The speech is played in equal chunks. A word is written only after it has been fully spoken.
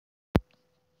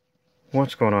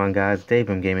What's going on, guys? Dave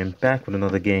M Gaming back with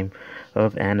another game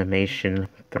of animation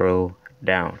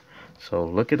Throwdown. So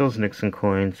look at those Nixon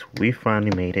coins. We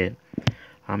finally made it.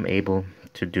 I'm able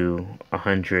to do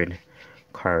 100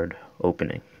 card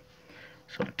opening.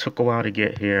 So it took a while to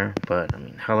get here, but I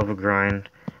mean, hell of a grind.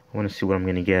 I want to see what I'm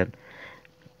gonna get.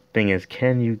 Thing is,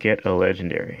 can you get a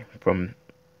legendary from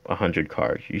 100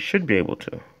 cards? You should be able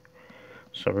to.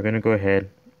 So we're gonna go ahead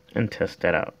and test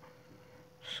that out.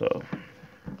 So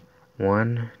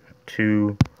 1,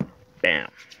 2, bam.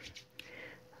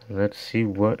 Let's see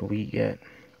what we get.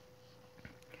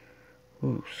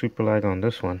 Ooh, super lag on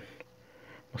this one.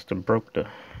 Must have broke the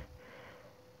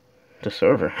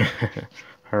server.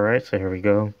 Alright, so here we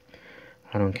go.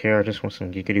 I don't care, I just want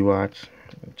some giggity watts.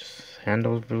 Just hand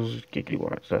those giggity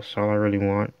watts. That's all I really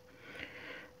want.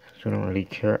 So I don't really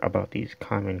care about these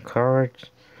common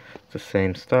cards. It's the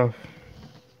same stuff.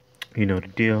 You know the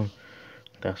deal.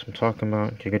 That's what I'm talking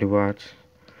about. Giggity watts.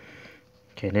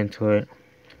 Get into it.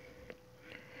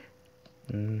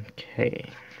 Okay.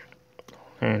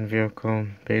 Land vehicle,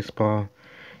 baseball,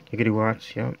 giggity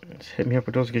watts. Yep. Let's hit me up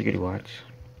with those giggity watts.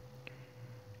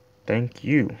 Thank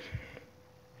you.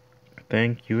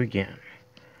 Thank you again.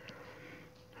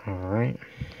 Alright.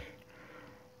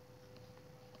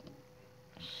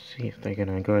 See if they're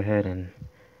gonna go ahead and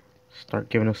start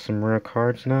giving us some rare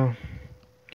cards now.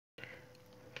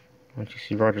 Once you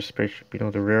see Roger's spaceship, you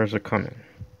know the rares are coming.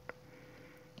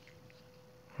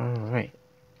 Alright.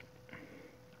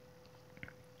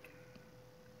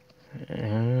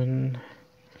 And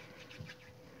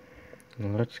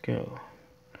let's go.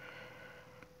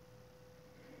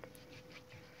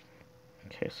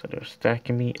 Okay, so they're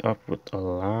stacking me up with a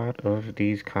lot of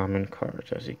these common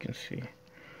cards, as you can see.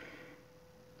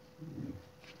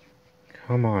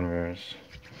 Come on, rares.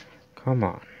 Come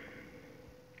on.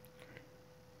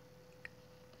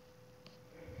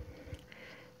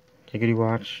 Giggity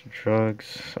watch, drugs,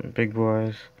 some big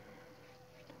boys.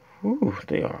 Ooh,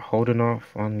 they are holding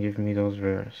off on giving me those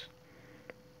rares.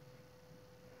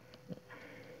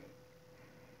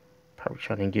 Probably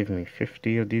trying to give me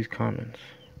 50 of these commons.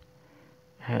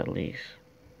 At least.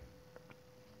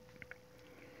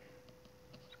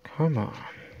 Come on.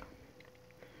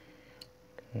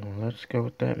 Well, let's go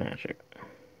with that magic.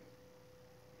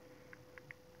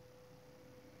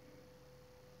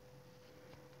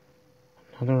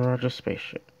 Another Roger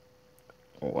spaceship.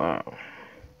 Wow.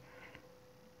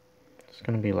 It's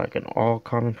gonna be like an all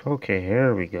common. Okay,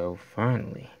 here we go.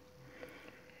 Finally.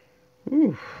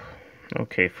 Ooh.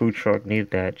 Okay, food truck.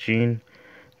 Need that. Gene.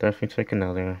 Definitely take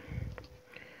another.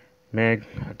 Meg.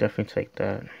 I definitely take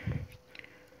that.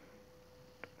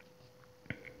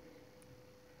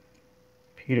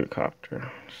 Peter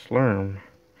Copter. Slurm.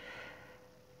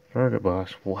 Burger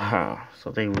Boss. Wow. So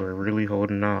they were really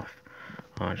holding off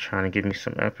on trying to give me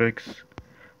some epics.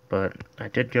 But I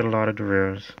did get a lot of the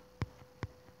rares.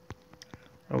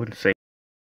 I wouldn't say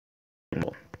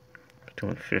more.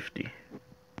 Doing 50.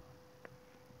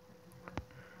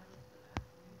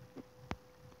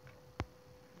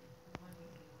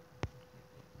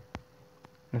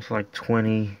 It's like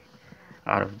 20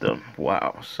 out of them.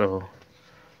 Wow. So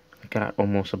got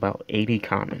almost about 80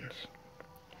 commons.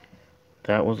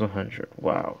 That was 100.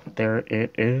 Wow. There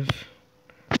it is.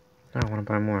 Now I want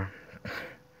to buy more.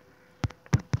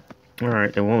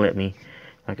 Alright, they won't let me.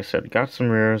 Like I said, got some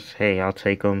rares. Hey, I'll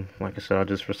take them. Like I said, I'll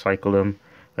just recycle them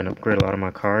and upgrade a lot of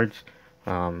my cards.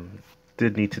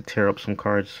 Did need to tear up some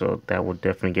cards, so that will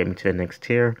definitely get me to the next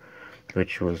tier,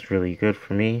 which was really good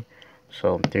for me.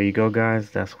 So there you go, guys.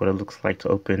 That's what it looks like to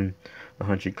open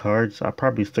 100 cards. I'll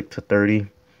probably stick to 30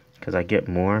 because I get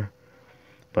more.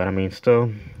 But I mean,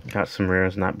 still got some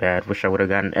rares, not bad. Wish I would have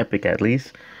gotten epic at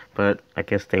least. But I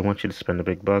guess they want you to spend the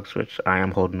big bucks, which I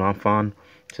am holding off on.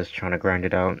 Just trying to grind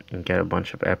it out and get a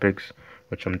bunch of epics,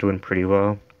 which I'm doing pretty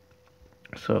well.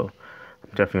 So I'm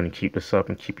definitely going to keep this up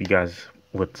and keep you guys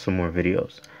with some more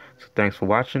videos. So thanks for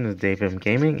watching. This is Dave M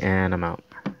Gaming, and I'm out.